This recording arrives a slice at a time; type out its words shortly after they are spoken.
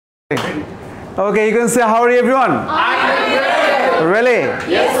Okay, you can say, how are you, everyone? Really?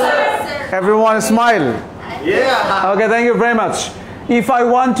 Yes, sir. Everyone smile. Yeah. Okay, thank you very much. If I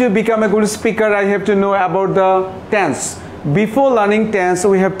want to become a good speaker, I have to know about the tense. Before learning tense,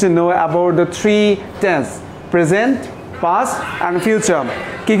 we have to know about the three tense: present, past, and future.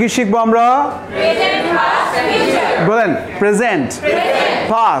 কি শিখবো আমরা? Present, past, future. বলেন, present,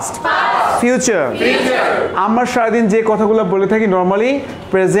 past, future. আমরা সারাদিন যে কথাগুলো বলে থাকি নরমালি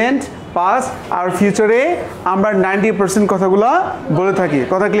প্রেজেন্ট, পাস্ট আর ফিউচারে আমরা 90% কথাগুলো বলে থাকি।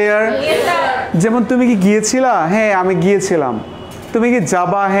 কথা ক্লিয়ার? যেমন তুমি কি গিয়েছিলা? হ্যাঁ আমি গিয়েছিলাম। তুমি কি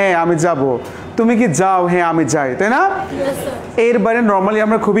যাবা? হ্যাঁ আমি যাব। তুমি কি যাও? হ্যাঁ আমি যাই, তাই না? এর বাইরে নরমালি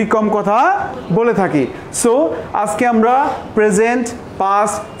আমরা খুবই কম কথা বলে থাকি। সো আজকে আমরা প্রেজেন্ট,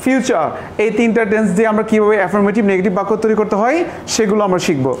 পাস্ট, ফিউচার এই তিনটা টেন্স দিয়ে আমরা কিভাবে অ্যাফার্মেটিভ নেগেটিভ বাক্য তৈরি করতে হয় সেগুলো আমরা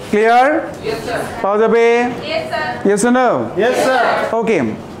শিখব। ক্লিয়ার? পাওয়া যাবে? Yes or no? Yes, sir. Okay,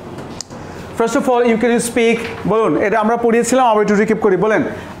 first of all you can speak. বলুন, এটা আমরা পড়িয়েছিলাম, আবার একটু রিক্যাপ করি। বলেন,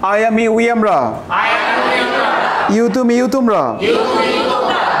 আই আমি, উই আমরা, ইউ তুমি, ইউ তোমরা,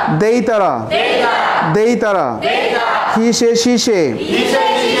 দেই তারা, দেই তারা, হি সে, সি সে,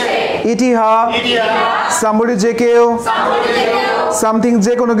 ইতিহা, সামবডি যে কেউ, সামথিং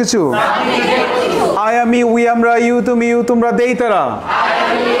যে কোনো কিছু। আই আমি, উই আমরা, ইউ তুমি, ইউ তোমরা, দেই তারা।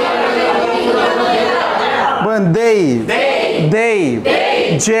 বলেন, দেই, দেই,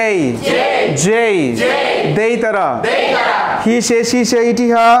 যেই, যেই, দেই তারা, হি সে, সি সে,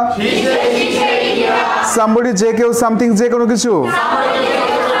 ইতিহা, সামবডি যে কেউ, সামথিং যে কোনো কিছু।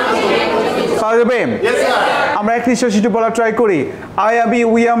 পাওয়া যাবে? আমরা এক নিঃশ্বাসে একটু বলা ট্রাই করি। আই আমি,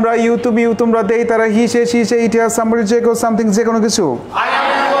 উই আমরা, ইউ তুমি, ইউ তোমরা, দেই তারা, হি সে, সি সে, ইতিহা, সামবডি যে কেউ, সামথিং যে কোনো কিছু।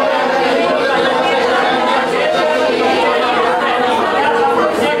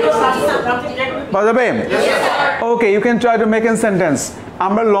 পাওয়া যাবে? ওকে, you can try to make N sentence.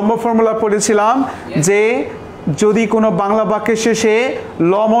 আমরা লম্বা ফর্মুলা পড়েছিলাম যে যদি কোনো বাংলা বাক্যের শেষে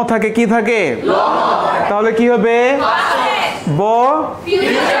লম থাকে, কি থাকে? তাহলে কি হবে? ব,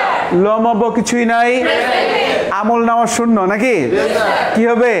 লম ব কিছুই নাই, আমল নামা শূন্য নাকি? কি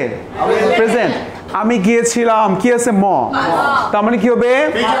হবে? প্রেজেন্ট। আমি গিয়েছিলাম, কি আছে? ম, তার মানে কি হবে?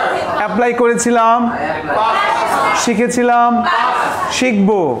 অ্যাপ্লাই করেছিলাম, শিখেছিলাম,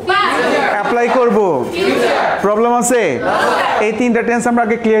 শিখবো, অ্যাপ্লাই করব। প্রবলেম আছে? এই তিনটা টেন্স আমরা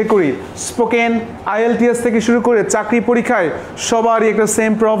আগে ক্লিয়ার করি। স্পোকেন, আইএলটিএস থেকে শুরু করে চাকরি পরীক্ষায় সবারই একটা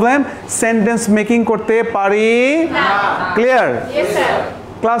সেম প্রবলেম, সেন্টেন্স মেকিং করতে পারি না। ক্লিয়ার?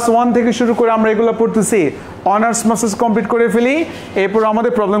 ক্লাস 1 থেকে শুরু করে আমরা এগুলো পড়তেছি, অনার্স মাস্টার্স কমপ্লিট করে ফেলি, এরপর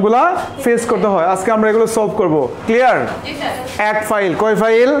আমাদের প্রবলেমগুলো ফেস করতে হয়। আজকে আমরা এগুলো সলভ করব। ক্লিয়ার? এক ফাইল, কয়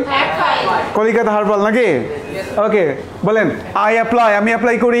ফাইল? কলিকাতা হারবাল নাকি? ওকে, বলেন, আই অ্যাপ্লাই, আমি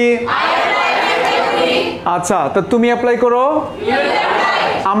অ্যাপ্লাই করি। আচ্ছা, তো তুমি অ্যাপ্লাই করো,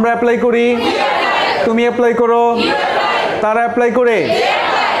 আমরা অ্যাপ্লাই করি, তুমি অ্যাপ্লাই করো, তারা অ্যাপ্লাই করে।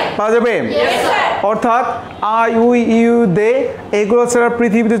 পাওয়া যাবে? অর্থাৎ আই, উই, ইউ, দে এগুলো ছাড়া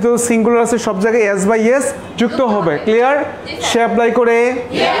পৃথিবীতে যত সিঙ্গুলার আছে সব জায়গায় এস বাই এস যুক্ত হবে। ক্লিয়ার? সে অ্যাপ্লাই করে,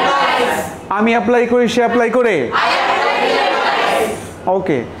 আমি অ্যাপ্লাই করি, সে অ্যাপ্লাই করে।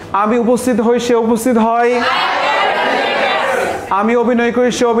 ওকে, আমি উপস্থিত হই, সে উপস্থিত হয়, আমি অভিনয় করি,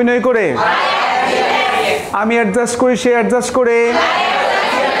 সে অভিনয় করে, আমি অ্যাডজাস্ট করি, সে অ্যাডজাস্ট করে,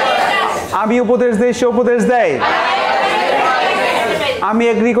 আমি উপদেশ দেই, সে উপদেশ দেয়, আমি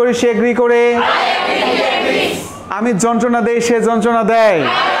এগ্রি করি, সে এগ্রি করে, আমি যন্ত্রণা দেই, সে যন্ত্রণা দেয়,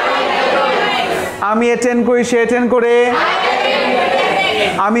 আমি অ্যাটেন্ড করি, সে অ্যাটেন্ড করে,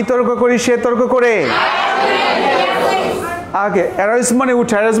 আমি তর্ক করি, সে তর্ক করে। আগে অ্যারাইজ মানে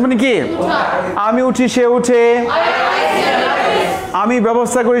উঠে, অ্যারাইজ মানে কি? আমি উঠি, সে উঠে, আমি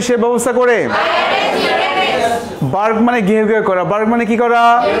ব্যবস্থা করি, সে ব্যবস্থা করে। বার্গ মানে ঘেউ ঘেউ করা, বার্গ মানে কি করা?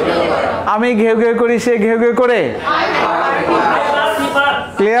 আমি ঘেউ ঘেউ করি, সে ঘেউ ঘেউ করে।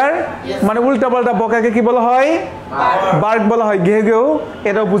 ক্লিয়ার? মানে উল্টা পাল্টা বকাকে কি বলা হয়? বার্গ বলা হয়। ঘেউ ঘেউ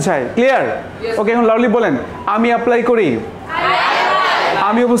এটাও বুঝায়। ক্লিয়ার? ওকে, এখন লাউডলি বলেন, আমি অ্যাপ্লাই করি,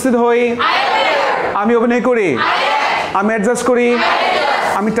 আমি উপস্থিত হই, আমি অভিনয় করি, আমি অ্যাডজাস্ট করি,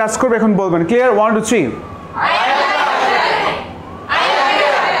 আমি টাচ করবো। এখন বলবেন। ক্লিয়ার? 1 2 3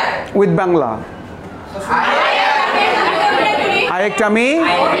 উইথ বাংলা। আই একটা আমি,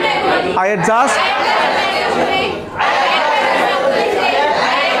 আই অ্যাডজাস্ট,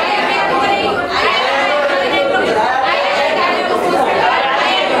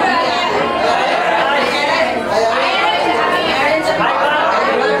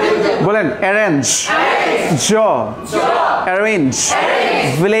 বলেন অ্যারেঞ্জ, জ, অ্যারেঞ্জ,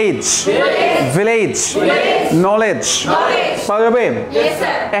 ভিলেজ, ভিলেজ, নলেজ। পাওয়া যাবে?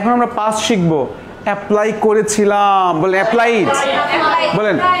 এখন আমরা পাস্ট শিখবো। অ্যাপ্লাই করেছিলাম বলেন অ্যাপ্লাইড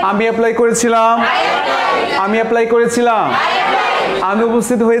বলেন আমি অ্যাপ্লাই করেছিলাম আমি অ্যাপ্লাই করেছিলাম আমি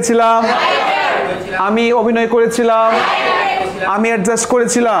উপস্থিত হয়েছিলাম আমি অভিনয় করেছিলাম আমি অ্যাডজাস্ট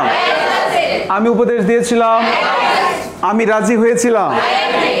করেছিলাম আমি উপদেশ দিয়েছিলাম আমি রাজি হয়েছিলাম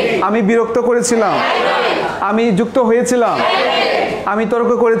আমি বিরক্ত করেছিলাম আমি যুক্ত হয়েছিলাম আমি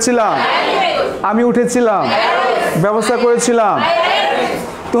তর্ক করেছিলাম আমি উঠেছিলাম ব্যবস্থা করেছিলাম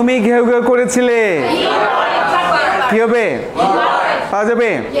তুমি ঘেউ ঘেউ করেছিলে কি হবে পাওয়া যাবে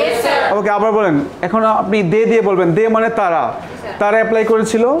ওকে আবার বলেন এখন আপনি দে দিয়ে বলবেন দে মানে তারা তারা অ্যাপ্লাই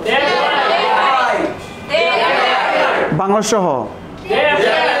করেছিল বাংলা সহ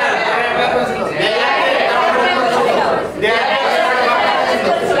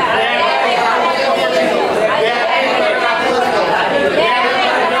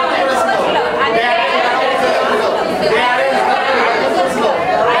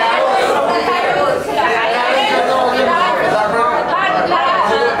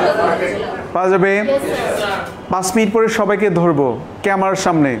পাওয়া যাবে 5 মিনিট পরে সবাইকে ধরবো ক্যামেরার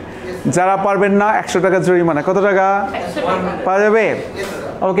সামনে যারা পারবেন না 100 টাকা জরিমানা কত টাকা পাওয়া যাবে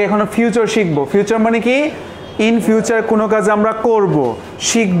ওকে এখন ফিউচার শিখবো ফিউচার মানে কি ইন ফিউচার কোনো কাজ আমরা করব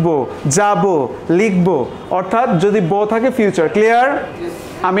শিখব যাব লিখব অর্থাৎ যদি ব থাকে ফিউচার ক্লিয়ার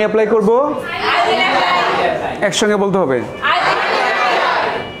আমি অ্যাপ্লাই করব একসঙ্গে বলতে হবে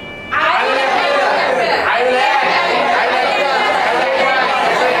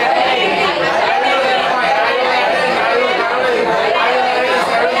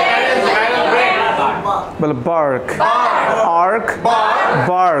বলে bark arc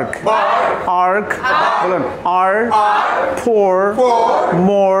bark arc বলেন আর for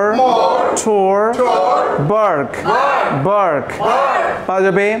more tour bark bark পাওয়া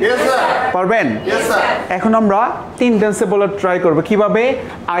যাবে পারবেন এখন আমরা 3 টেন্সে বলার ট্রাই করব কিভাবে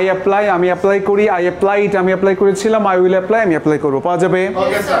আই অ্যাপ্লাই আমি অ্যাপ্লাই করি আই অ্যাপ্লাইড আমি অ্যাপ্লাই করেছিলাম আই উইল অ্যাপ্লাই আমি অ্যাপ্লাই করব পাওয়া যাবে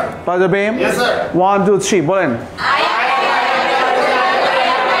পাওয়া যাবে 1 2 3 বলেন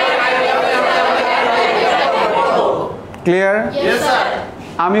ক্লিয়ার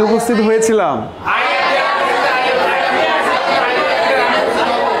আমি উপস্থিত হয়েছিলাম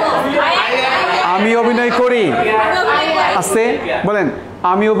আমি অভিনয় করি আস্তে বলেন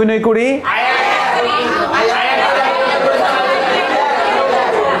আমি অভিনয় করি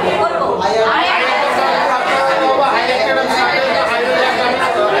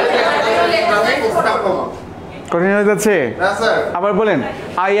কঠিন হয়ে যাচ্ছে আবার বলেন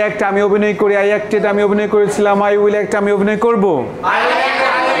আই অ্যাক্ট আমি অভিনয় করি আই অ্যাক্টেড আমি অভিনয় করেছিলাম আই উইল অ্যাক্ট আমি অভিনয় করব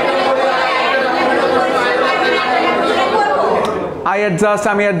আই অ্যাডজাস্ট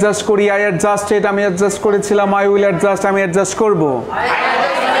আমি অ্যাডজাস্ট করি আই অ্যাডজাস্টেড আমি অ্যাডজাস্ট করেছিলাম আই উইল অ্যাডজাস্ট আমি অ্যাডজাস্ট করব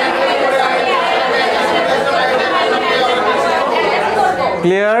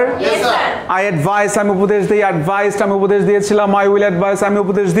ক্লিয়ার আই অ্যাডভাইস আমি উপদেশ দিই অ্যাডভাইসড আমি উপদেশ দিয়েছিলাম আই উইল অ্যাডভাইস আমি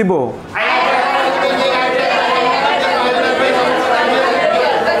উপদেশ দিব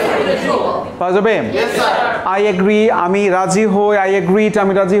পাওয়া যাবে আই এগ্রি আমি রাজি হই আই এগ্রিড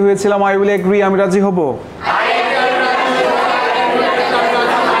আমি রাজি হয়েছিলাম আই উইল এগ্রি আমি রাজি হব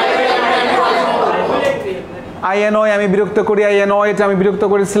আই অ্যানয় আমি বিরক্ত করি আই অ্যানয়েড আমি বিরক্ত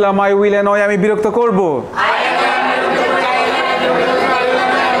করেছিলাম আই উইল অ্যানয় আমি বিরক্ত করব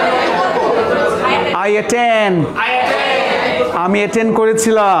আই অ্যাটেন্ড আমি অ্যাটেন্ড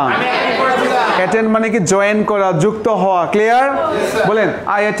করেছিলাম অ্যাটেন্ড মানে কি জয়েন করা যুক্ত হওয়া ক্লিয়ার বলেন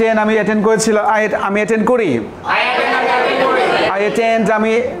আই অ্যাটেন্ড আমি অ্যাটেন্ড করেছিলাম আমি অ্যাটেন্ড করি আই অ্যাটেন্ড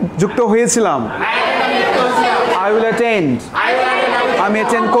আমি যুক্ত হয়েছিলাম আই উইল অ্যাটেন্ড আমি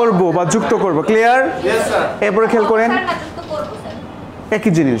অ্যাটেন্ড করব বা যুক্ত করব ক্লিয়ার এরপরে খেয়াল করেন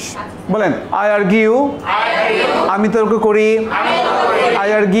একই জিনিস বলেন আই আর্গিউ আমি তর্ক করি আই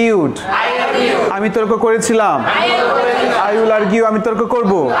আর্গিউড আমি তর্ক করেছিলাম আই উইল আর্গিউ আমি তর্ক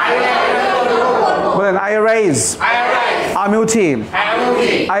করব বলেন আই রাইজ আমি উঠি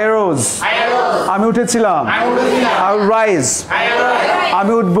আই রোজ আমি উঠেছিলাম আই উইল রাইজ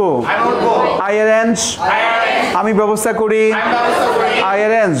আমি উঠব আই অ্যারেঞ্জ আমি ব্যবস্থা করি আই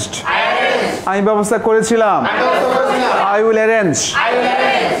অ্যারেঞ্জড আমি ব্যবস্থা করেছিলাম আই উইল অ্যারেঞ্জ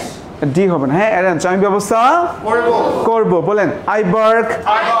ডি হবে না হ্যাঁ অ্যারেঞ্জ আমি ব্যবস্থা করব বলেন আই বার্ক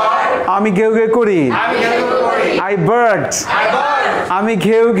আমি ঘেউ ঘেউ করি আই বার্কড আমি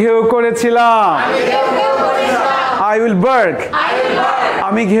ঘেউ ঘেউ করেছিলাম আই উইল বার্ক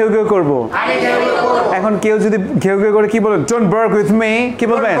আমি ঘেউ ঘেউ করব এখন কেউ যদি ঘেউ ঘেউ করে কি বলবেন ডোন্ট বার্ক উইথ মি কি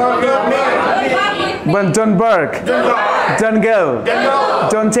বলবেন don't bark don't go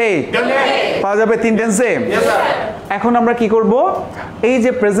don't take পাওয়া যাবে 3 টেন্সে এখন আমরা কি করব এই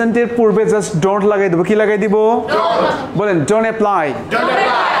যে প্রেজেন্টের পূর্বে জাস্ট ডোন্ট লাগাই দেব কি লাগাই দিব বলেন ডোন্ট অ্যাপ্লাই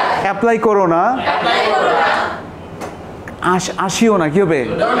অ্যাপ্লাই করো না আসিও না কি হবে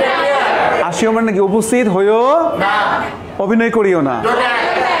আসিও মানে কি উপস্থিত হইও অভিনয় করিও না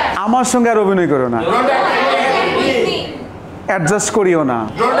আমার সঙ্গে আর অভিনয় করো না অ্যাডজাস্ট করিও না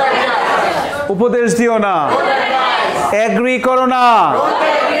উপদেশ দিও না এগ্রি করো না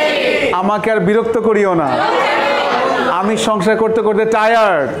আমাকে আর বিরক্ত করিও না আমি সংসার করতে করতে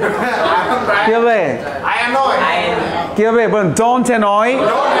টায়ার্ড কি হবে কি হবে ডোন্ট অ্যানয়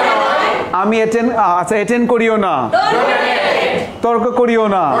আমি অ্যাটেন্ড করিও না তর্ক করিও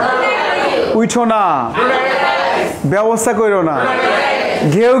না উঠো না ব্যবস্থা করিও না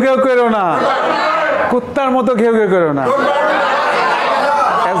ঘেউ ঘেউ করো না কুত্তার মতো ঘেউ ঘেউ করো না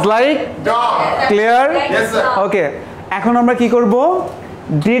as like clear ওকে এখন আমরা কি করব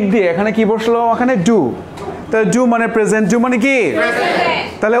ডিড দিয়ে এখানে কি বসলো ওখানে ডু তাহলে ডু মানে প্রেজেন্ট ডু মানে কি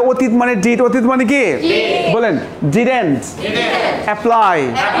তাহলে অতীত মানে ডিড অতীত মানে কি বলেন ডিডেন্ট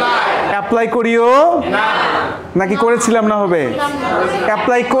অ্যাপ্লাই করিও নাকি করেছিলাম না হবে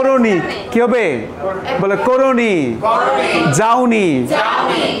অ্যাপ্লাই করোনি কি হবে বলে করোনি যাওনি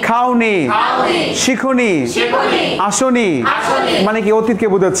খাওনি শিখোনি আসোনি মানে কি অতীতকে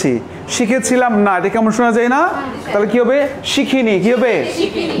বোঝাচ্ছি শিখেছিলাম না এটা কেমন শোনা যায় না তাহলে কি হবে শিখিনি কি হবে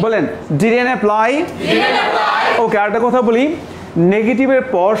বলেন ডিডেন্ট অ্যাপ্লাই ওকে আরেকটা কথা বলি নেগেটিভের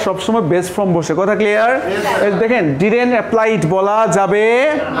পর সবসময় বেস ফর্ম বসে কথা ক্লিয়ার দেখেন ডিডেন্ট অ্যাপ্লাইড বলা যাবে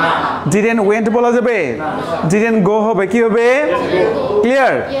ডিডেন্ট ওয়েন্ট বলা যাবে ডিডেন্ট গো হবে কি হবে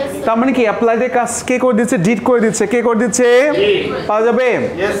ক্লিয়ার তার মানে কি অ্যাপ্লাইডের কাজ কে করে দিচ্ছে ডিড করে দিচ্ছে কে করে দিচ্ছে পাওয়া যাবে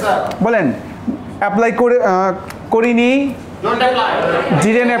বলেন অ্যাপ্লাই করে করিনি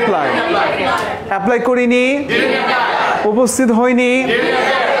ডিডেন্ট অ্যাপ্লাই করিনি উপস্থিত হয়নি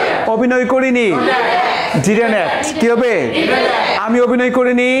অভিনয় করিনি ডিডেন্ট অ্যাক্ট কি হবে আমি অভিনয়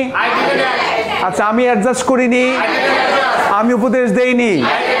করিনি আচ্ছা আমি অ্যাডজাস্ট করিনি আমি উপদেশ দেইনি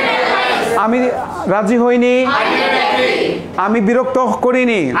আমি রাজি হইনি আমি বিরক্ত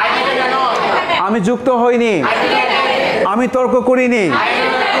করিনি আমি যুক্ত হইনি আমি তর্ক করিনি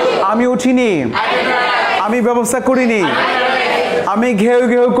আমি উঠিনি আমি ব্যবস্থা করিনি আমি ঘেউ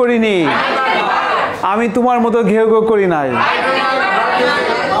ঘেউ করিনি আমি তোমার মতো ঘেউ ঘেউ করি নাই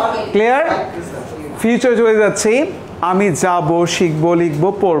ক্লিয়ার ফিউচার চলে যাচ্ছি আমি যাব শিখবো লিখবো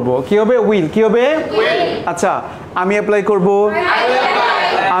পড়বো কি হবে উইল কি হবে আচ্ছা আমি অ্যাপ্লাই করব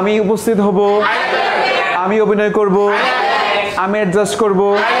আমি উপস্থিত হব আমি অভিনয় করব আমি অ্যাডজাস্ট করব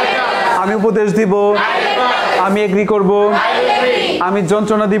আমি উপদেশ দিব আমি এগ্রি করব আমি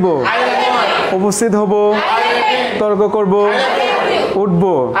যন্ত্রণা দিব উপস্থিত হব তর্ক করব উঠব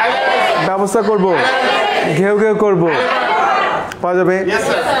ব্যবস্থা করব ঘেউ ঘেউ করব পাওয়া যাবে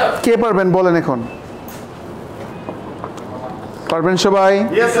কে পারবেন বলেন এখন পারবেন সবাই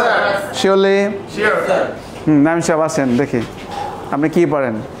শিওরলি নাম সাহেব আসেন দেখি আপনি কি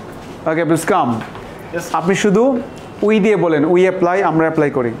পারেন ওকে প্লিজ কাম আপনি শুধু উই দিয়ে বলেন উই অ্যাপ্লাই আমরা অ্যাপ্লাই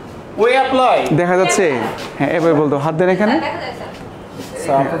করি উই অ্যাপ্লাই দেখা যাচ্ছে হ্যাঁ এবার বলতো হাত দেন এখানে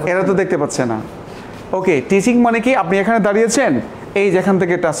এরা তো দেখতে পাচ্ছে না ওকে টিচিং মানে কি আপনি এখানে দাঁড়িয়েছেন এই যেখান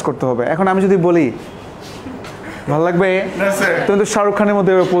থেকে টাচ করতে হবে এখন আমি যদি বলি ভালো লাগবে তুমি তো শাহরুখ খানের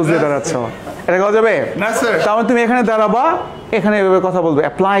মধ্যে পোজ দিয়ে দাঁড়াচ্ছ এটা করা যাবে না স্যার তাহলে তুমি এখানে দাঁড়াবা এখানে এভাবে কথা বলবে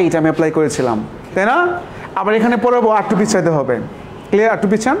অ্যাপ্লাইড আমি অ্যাপ্লাই করেছিলাম তাই না আবার এখানে পড়াবো আটটু পিছাইতে হবে ক্লিয়ার আটটু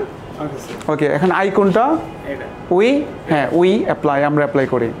পিছান ওকে এখন আই কোনটা উই হ্যাঁ উই অ্যাপ্লাই আমরা অ্যাপ্লাই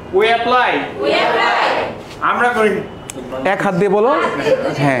করি উই অ্যাপ্লাই আমরা করি এক হাত দিয়ে বলো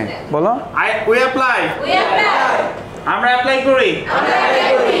হ্যাঁ বলো উই অ্যাপ্লাই আমরা অ্যাপ্লাই করি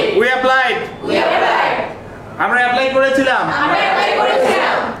উই অ্যাপ্লাইড আমরা অ্যাপ্লাই করেছিলাম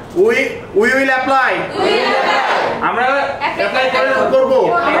উই উইল অ্যাপ্লাই আমরা অ্যাপ্লাই করব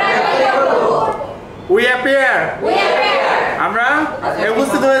উই অ্যাপিয়ার আমরা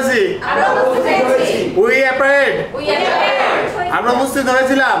উপস্থিত হয়েছি উই অ্যাপিয়ার্ড আমরা উপস্থিত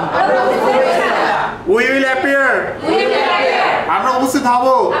হয়েছিলাম উই উইল অ্যাপিয়ার আমরা উপস্থিত হব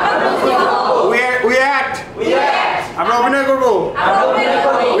উই অ্যাক্ট আমরা অভিনয় করব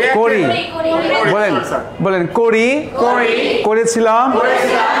করি বলেন বলেন করি করেছিলাম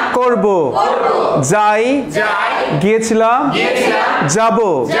করব যাই গিয়েছিলাম যাব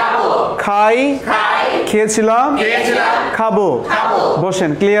খাই খেয়েছিলাম খাবো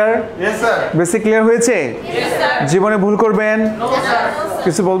বসেন ক্লিয়ার বেশি ক্লিয়ার হয়েছে জীবনে ভুল করবেন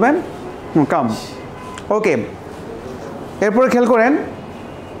কিছু বলবেন কাম ওকে এরপরে খেয়াল করেন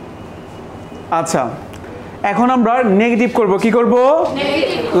আচ্ছা এখন আমরা নেগেটিভ করব কি করব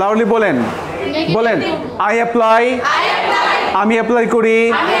লাউডলি বলেন বলেন আই অ্যাপ্লাই আমি অ্যাপ্লাই করি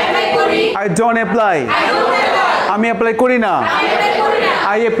আই ডোন্ট অ্যাপ্লাই আমি অ্যাপ্লাই করি না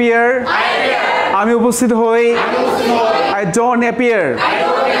আই অ্যাপিয়ার আমি উপস্থিত হই আই ডোন্ট অ্যাপিয়ার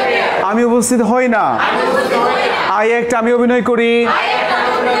আমি উপস্থিত হই না। আই অ্যাক্ট আমি অভিনয় করি।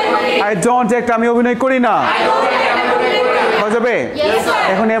 আই ডোন্ট অ্যাক্ট আমি অভিনয় করি না। হয়ে যাবে?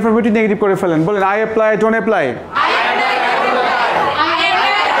 এখন অ্যাফার্মেটিভ নেগেটিভ করে ফেলেন। বলেন I apply, don't apply.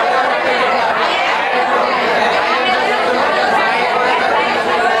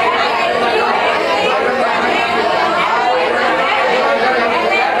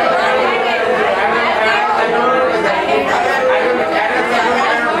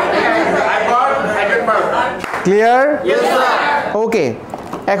 Clear? ওকে,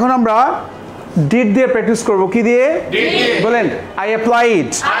 এখন আমরা ডিড দিয়ে প্র্যাকটিস করব। কি দিয়ে? বলেন আই অ্যাপ্লাইড,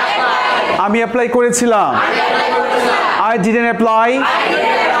 আমি অ্যাপ্লাই করেছিলাম। আই ডিডন্ট অ্যাপ্লাই,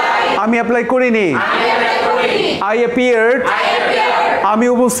 আমি অ্যাপ্লাই করিনি। আই অ্যাপিয়ার্ড, আমি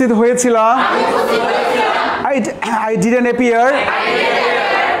উপস্থিত হয়েছিলাম। আই ডিডন্ট অ্যাপিয়ার,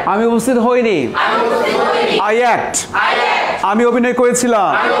 আমি উপস্থিত হইনি। আই অ্যাক্ট, আমি অভিনয়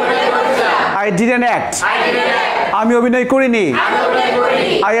করেছিলাম। আই ডিডন্ট অ্যাক্ট, আমি অভিনয় করিনি।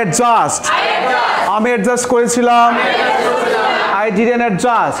 আই অ্যাডজাস্ট, আমি অ্যাডজাস্ট করেছিলাম। আই ডিডন্ট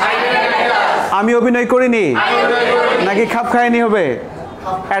অ্যাডজাস্ট, আমি অভিনয় করিনি। নাকি খাপ খায়নি হবে?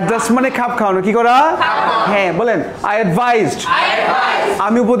 অ্যাডজাস্ট মানে খাপ খাওয়ানো। কি করা? হ্যাঁ, বলেন আই অ্যাডভাইজড,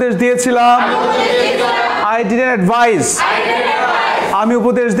 আমি উপদেশ দিয়েছিলাম। আই ডিডন্ট অ্যাডভাইজ, আমি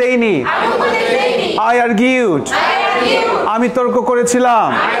উপদেশ দেইনি। আই আর্গিউড, আমি তর্ক করেছিলাম।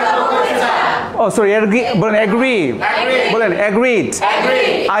 ও সরি, বলেন অ্যাগ্রি, বলেন অ্যাগ্রিড।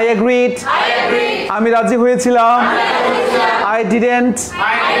 আই অ্যাগ্রিড, আমি রাজি হয়েছিলাম। আই ডিডন্ট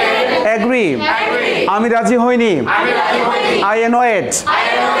অ্যাগ্রি, আমি রাজি হইনি। আই অ্যানয়েড,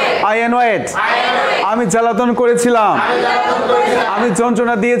 আই অ্যানয়েড, আমি জ্বালাতন করেছিলাম। আমি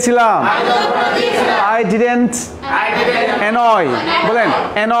যন্ত্রণা দিয়েছিলাম। আই ডিডন্ট অ্যানয়, বলেন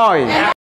অ্যানয়।